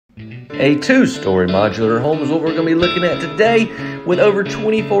A two-story modular home is what we're going to be looking at today, with over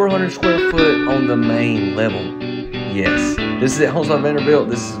 2,400 square foot on the main level. Yes, this is at Homes by Vanderbilt.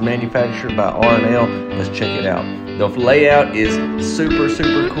 This is manufactured by R&L. Let's check it out. The layout is super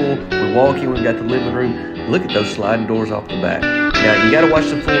cool. We walk in, we've got the living room. Look at those sliding doors off the back. Now, you got to watch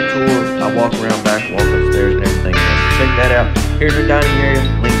the full tour. I walk around back, walk upstairs and everything. Check that out. Here's our dining area.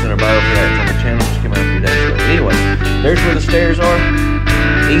 Links in our bio for that. It's on the channel. Just came out a few days ago. Anyway, there's where the stairs are.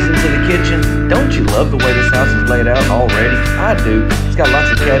 Ease into the kitchen. Don't you love the way this house is laid out already? I do. It's got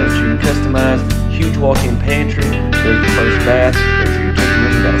lots of cabinets you can customize. Huge walk-in pantry. There's your first bath. There's your utility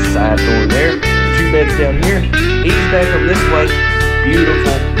room. You got a side door there. Two beds down here. Ease back up this way.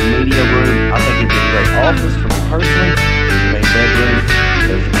 Beautiful media room. I think it'd be a great office for me personally. There's your main bedroom.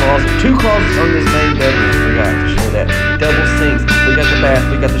 There's your closet. Two closets on this main bedroom. Forgot to show that. Double sinks. We got the bath.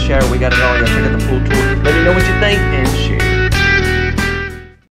 We got the shower. We got it all. Y'all check out the full tour. Let me know what you think and share.